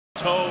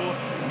toe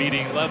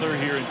meeting leather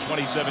here in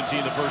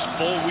 2017, the first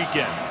full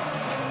weekend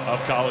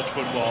of college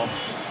football.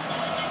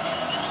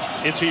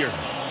 It's here,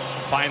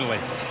 finally.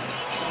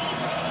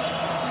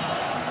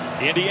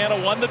 Indiana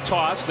won the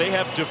toss. They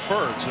have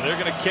deferred, so they're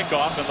going to kick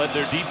off and let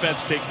their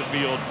defense take the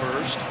field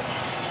first.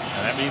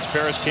 And that means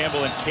Paris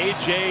Campbell and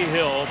K.J.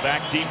 Hill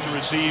back deep to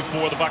receive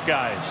for the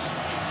Buckeyes.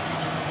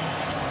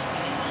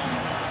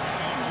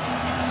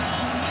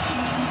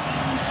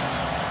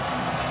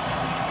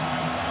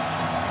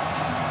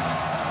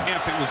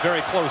 It was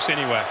very close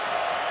anyway.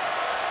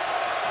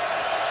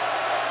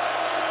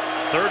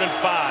 3rd and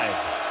 5.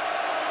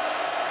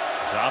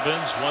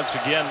 Dobbins once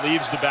again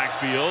leaves the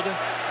backfield.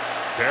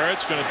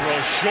 Barrett's going to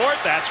throw short.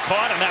 That's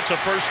caught, and that's a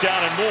first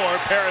down and more.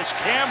 Paris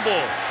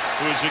Campbell,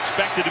 who is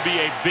expected to be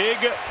a big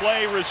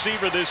play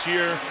receiver this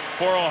year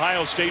for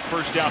Ohio State.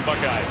 First down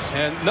Buckeyes.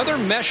 And another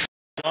mesh.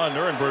 John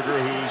Nurenberger,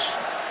 who's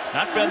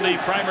not been the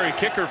primary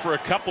kicker for a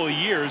couple of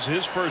years.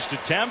 His first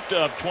attempt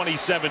of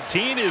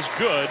 2017 is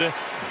good.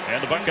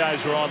 And the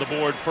Buckeyes are on the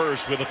board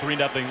first with a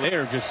 3-0 lead.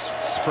 They're just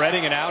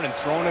spreading it out and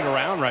throwing it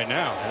around right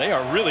now. And they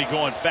are really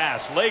going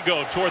fast.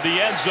 Lego toward the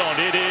end zone.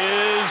 It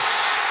is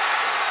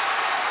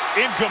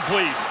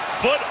incomplete.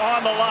 Foot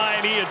on the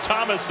line. Ian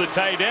Thomas, the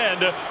tight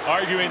end,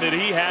 arguing that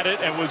he had it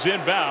and was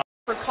inbound.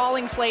 For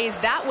calling plays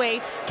that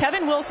way,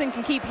 Kevin Wilson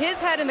can keep his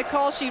head in the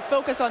call sheet,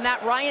 focus on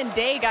that. Ryan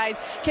Day, guys,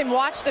 can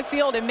watch the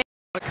field and make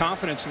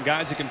confidence in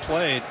guys that can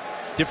play at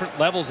different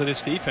levels of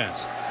this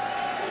defense.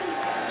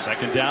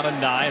 2nd down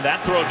and 9.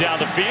 That throw down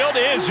the field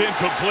is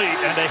incomplete,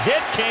 and the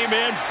hit came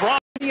in from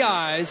the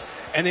eyes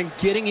and then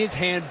getting his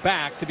hand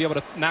back to be able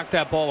to knock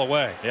that ball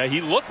away. Yeah,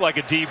 he looked like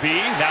a DB.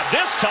 Now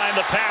this time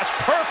the pass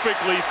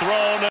perfectly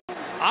thrown.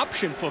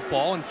 Option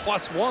football and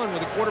 +1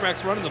 with the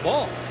quarterbacks running the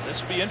ball.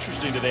 This will be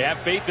interesting. Do they have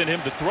faith in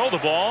him to throw the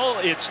ball?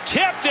 It's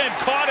tipped and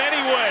caught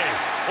anyway.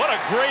 What a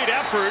great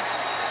effort.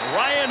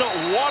 Ryan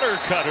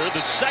Watercutter,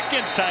 the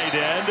second tight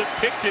end,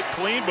 picked it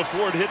clean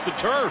before it hit the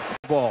turf.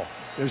 Ball.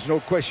 There's no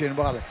question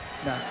about it.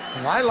 Now,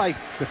 and I like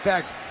the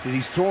fact that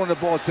he's throwing the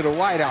ball to the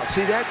wideout.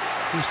 See that?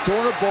 He's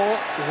throwing the ball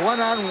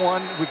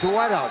one-on-one with the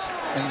wideouts.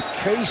 In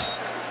case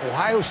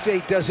Ohio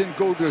State doesn't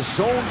go to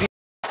zone.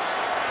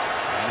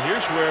 And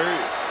here's where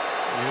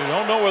you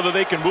don't know whether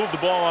they can move the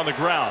ball on the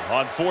ground.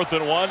 On 4th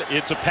and 1,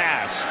 it's a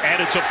pass,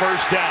 and it's a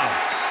first down.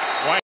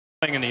 Right.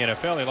 In the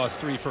NFL, they lost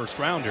 3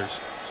 first-rounders.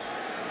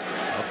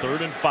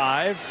 3rd and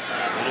 5.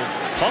 Little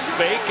pump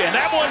fake, and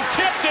that one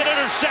tipped and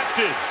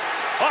intercepted.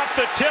 Off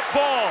the tip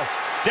ball,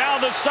 down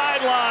the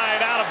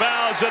sideline, out of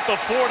bounds at the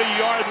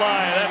 40-yard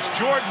line. That's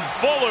Jordan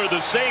Fuller,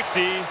 the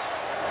safety.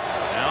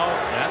 Now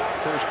that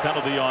first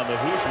penalty on the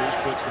Hoosiers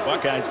puts the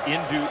Buckeyes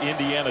into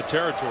Indiana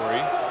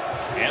territory.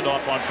 And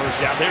off on first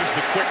down. There's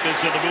the quickness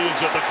and the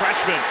moves of the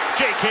freshman.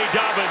 J.K.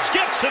 Dobbins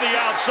gets to the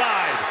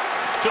outside,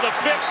 to the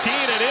 15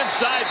 and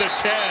inside the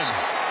 10.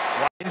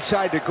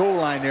 Inside the goal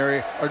line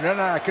area, or they're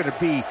not going to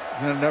be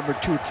the number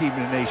 2 team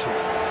in the nation.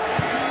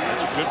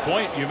 That's a good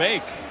point you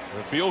make.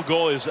 The field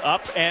goal is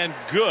up and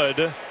good.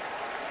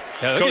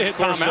 Yeah, Coach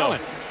Tom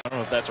Allen. I don't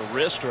know if that's a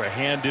wrist or a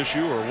hand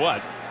issue or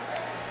what.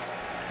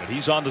 But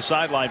he's on the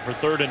sideline for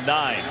 3rd and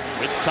 9.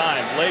 With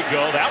time,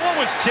 Lego. That one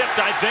was tipped,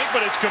 I think,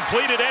 but it's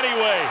completed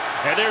anyway.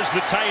 And there's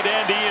the tight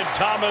end, Ian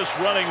Thomas,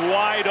 running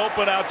wide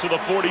open out to the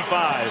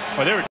 45.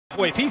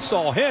 Well, if he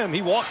saw him,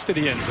 he walks to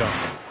the end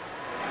zone.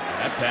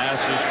 That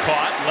pass is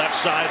caught, left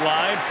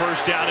sideline,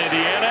 first down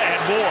Indiana, and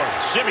more.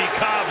 Simmie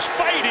Cobbs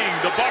fighting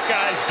the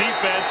Buckeyes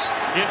defense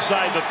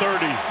inside the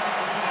 30.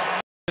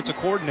 It's a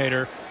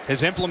coordinator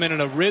has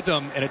implemented a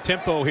rhythm and a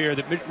tempo here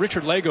that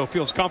Richard Lego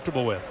feels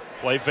comfortable with.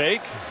 Play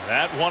fake,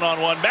 that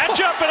one-on-one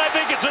matchup, and I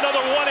think it's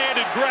another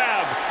one-handed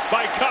grab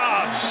by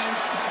Cobbs.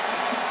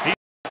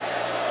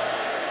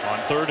 On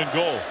 3rd and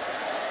goal.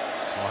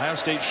 Ohio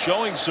State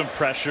showing some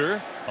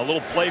pressure, a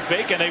little play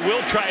fake, and they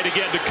will try it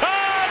again to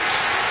Cobbs.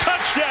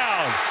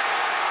 Touchdown!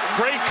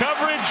 Great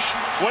coverage.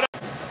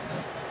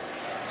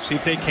 See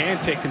if they can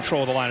take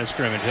control of the line of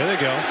scrimmage. There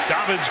they go.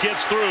 Dobbins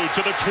gets through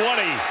to the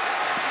 20.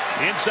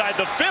 Inside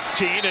the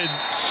 15 and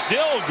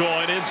still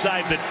going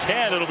inside the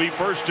 10. It'll be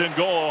 1st and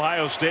goal,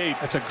 Ohio State.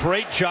 That's a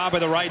great job of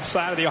the right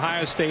side of the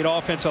Ohio State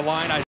offensive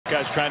line.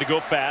 Guys trying to go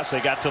fast. They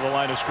got to the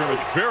line of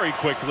scrimmage very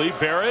quickly.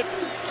 Barrett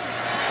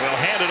will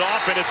hand it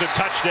off, and it's a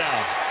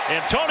touchdown.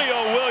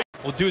 Antonio Williams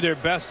will do their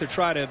best to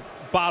try to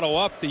bottle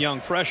up the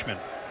young freshman.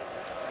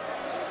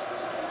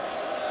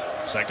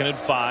 2nd and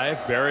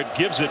 5. Barrett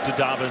gives it to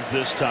Dobbins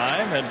this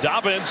time, and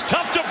Dobbins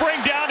tough to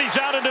bring down. He's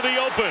out into the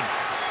open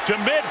to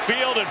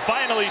midfield and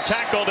finally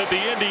tackled at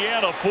the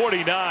Indiana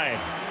 49.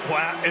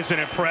 Wow, it's an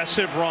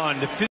impressive run.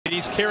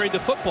 He's carried the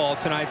football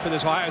tonight for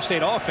this Ohio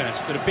State offense,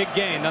 but a big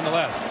gain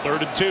nonetheless.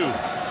 3rd and 2.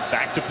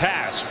 Back to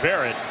pass.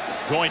 Barrett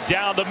going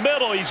down the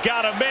middle. He's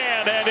got a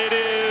man, and it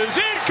is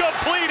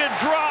incomplete and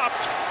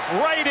dropped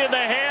right in the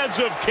hands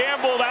of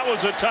Campbell. That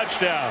was a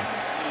touchdown.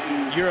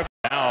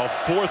 Now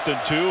 4th and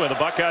 2, and the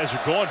Buckeyes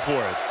are going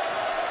for it.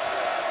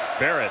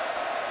 Barrett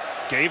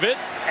gave it,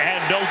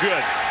 and no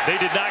good. They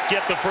did not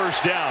get the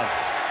first down.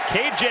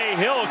 K.J.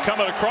 Hill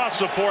coming across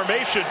the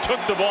formation,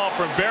 took the ball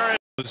from Barrett.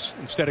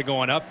 Instead of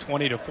going up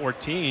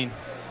 20-14,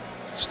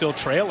 still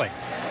trailing.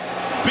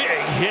 Big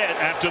hit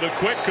after the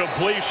quick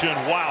completion.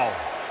 Wow.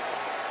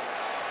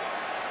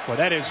 Well,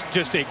 that is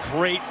just a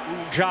great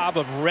job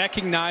of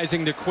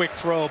recognizing the quick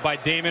throw by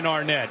Damon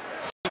Arnett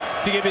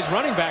to give his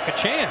running back a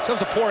chance. That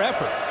was a poor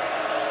effort.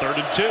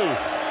 3rd and 2.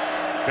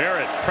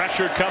 Barrett,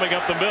 pressure coming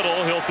up the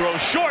middle. He'll throw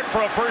short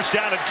for a first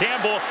down, and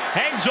Campbell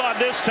hangs on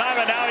this time,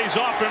 and now he's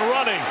off and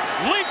running,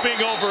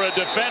 leaping over a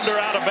defender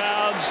out of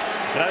bounds.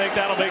 And I think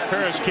that'll make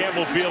Paris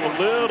Campbell feel a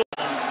little.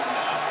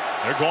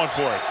 They're going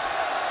for it.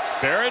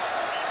 Barrett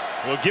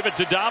will give it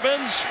to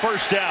Dobbins.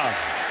 First down.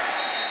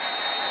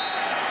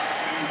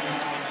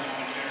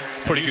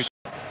 Pretty good.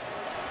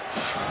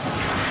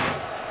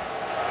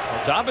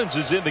 Well, Dobbins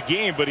is in the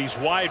game, but he's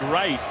wide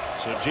right.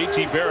 So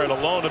J.T. Barrett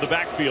alone in the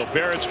backfield.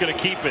 Barrett's going to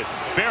keep it.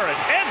 Barrett,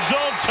 end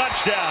zone,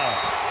 touchdown.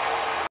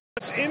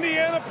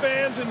 Indiana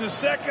fans in the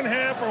second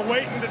half are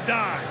waiting to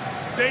die.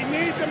 They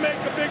need to make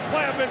a big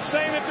play. I've been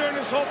saying it during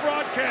this whole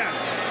broadcast.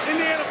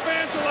 Indiana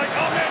fans are like,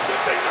 oh man,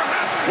 good things are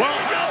happening.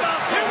 Well, how about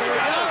this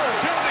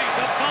opportunity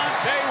to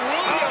Devontae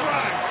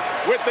Williams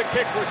with the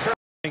kick return.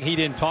 He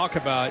didn't talk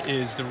about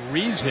is the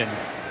reason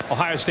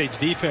Ohio State's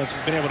defense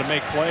has been able to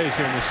make plays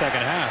here in the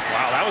second half.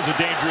 Wow, that was a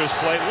dangerous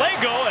play.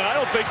 Lego, and I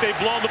don't think they've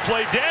blown the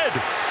play dead.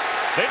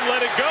 They've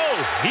let it go.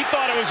 He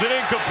thought it was an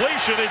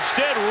incompletion.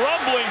 Instead,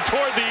 rumbling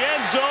toward the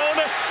end zone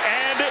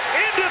and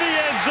into the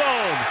end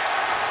zone.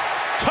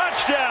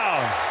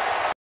 Touchdown.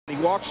 He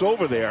walks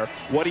over there,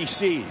 what he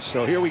sees.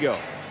 So here we go.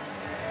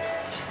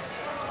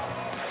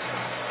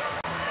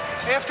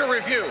 After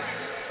review,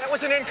 that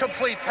was an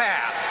incomplete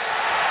pass.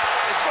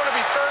 It's going to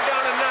be 3rd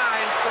down and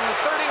 9 from the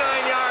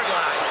 39-yard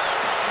line.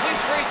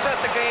 Please reset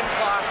the game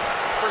clock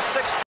for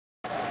 6.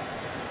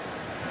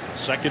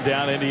 2nd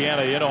down,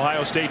 Indiana in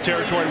Ohio State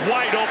territory.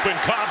 Wide open,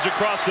 Cobbs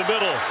across the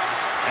middle.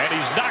 And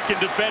he's knocking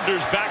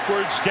defenders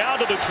backwards down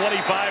to the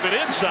 25 and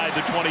inside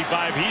the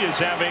 25. He is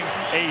having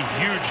a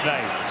huge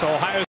night. So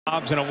Ohio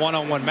Cobbs in a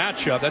one-on-one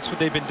matchup. That's what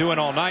they've been doing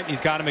all night.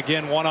 He's got him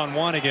again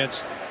one-on-one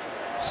against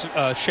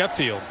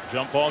Sheffield.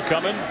 Jump ball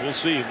coming. We'll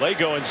see.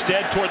 Lego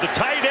instead toward the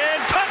tight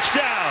end.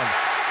 Touchdown.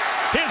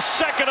 His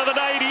second of the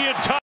night. Ian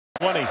Thomas.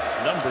 20.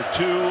 Number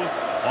 2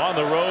 on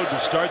the road to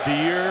start the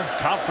year.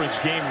 Conference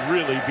game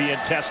really being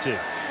tested.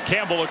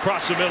 Campbell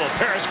across the middle.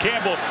 Paris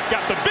Campbell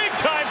got the big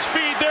time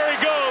speed. There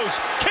he goes.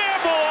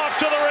 Campbell off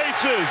to the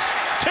races.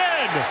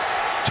 10.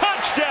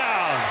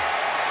 Touchdown.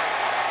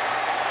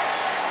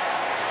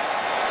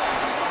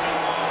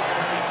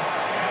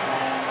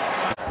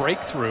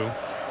 Breakthrough.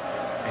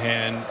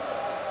 And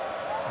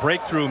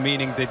breakthrough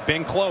meaning they've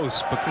been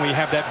close, but can we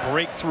have that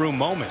breakthrough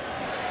moment?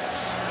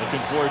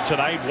 Looking for it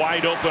tonight.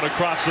 Wide open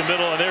across the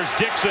middle, and there's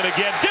Dixon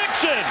again.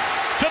 Dixon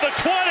to the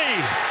 20.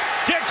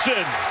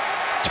 Dixon.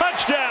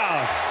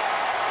 Touchdown.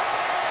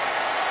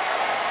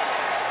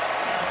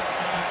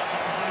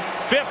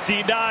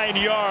 59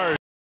 yards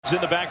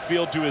in the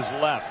backfield to his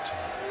left.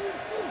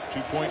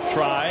 2-point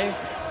try.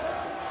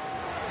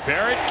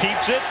 Barrett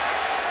keeps it.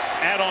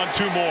 Add on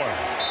 2 more.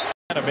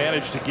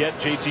 Managed to get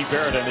J.T.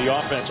 Barrett and the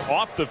offense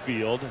off the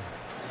field.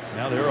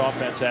 Now their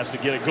offense has to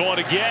get it going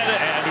again,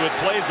 and with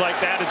plays like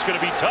that, it's going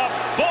to be tough.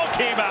 Ball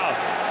came out.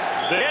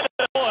 The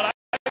and I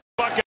think the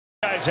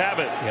Buckeyes have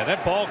it. Yeah,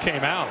 that ball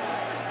came out.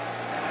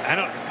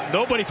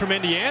 Nobody from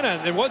Indiana.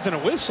 There wasn't a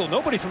whistle.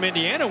 Nobody from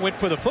Indiana went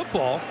for the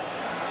football.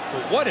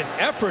 But what an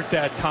effort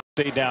that time.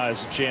 State now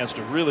has a chance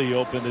to really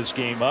open this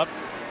game up.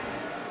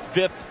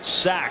 5th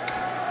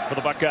sack for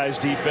the Buckeyes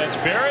defense.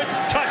 Barrett,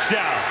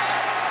 touchdown.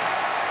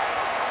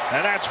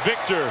 And that's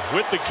Victor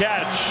with the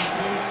catch.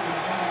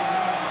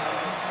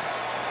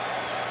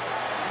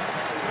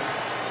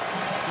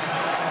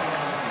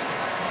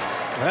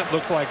 That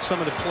looked like some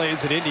of the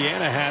plays that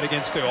Indiana had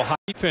against the Ohio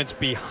defense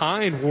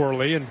behind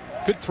Worley, and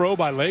good throw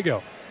by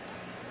Lego.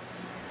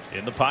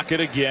 In the pocket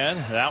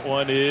again. That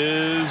one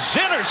is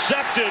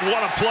intercepted.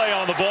 What a play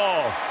on the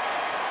ball.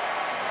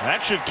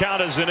 That should count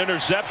as an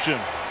interception.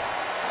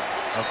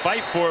 A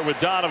fight for it with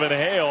Donovan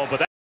Hale, but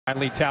that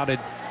highly touted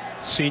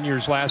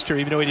seniors last year,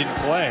 even though he didn't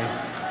play.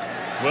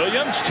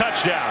 Williams,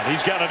 touchdown.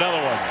 He's got another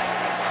one.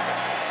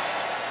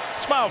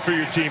 Smile for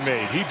your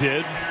teammate. He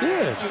did.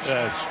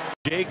 Yes.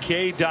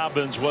 J.K.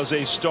 Dobbins was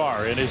a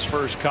star in his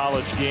first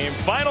college game.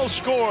 Final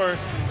score,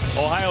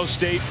 Ohio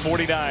State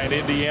 49,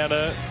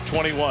 Indiana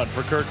 21.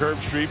 For Kirk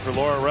Herbstreit, for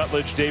Laura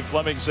Rutledge, Dave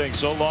Fleming saying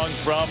so long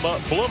from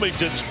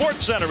Bloomington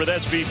Sports Center with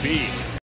SVP.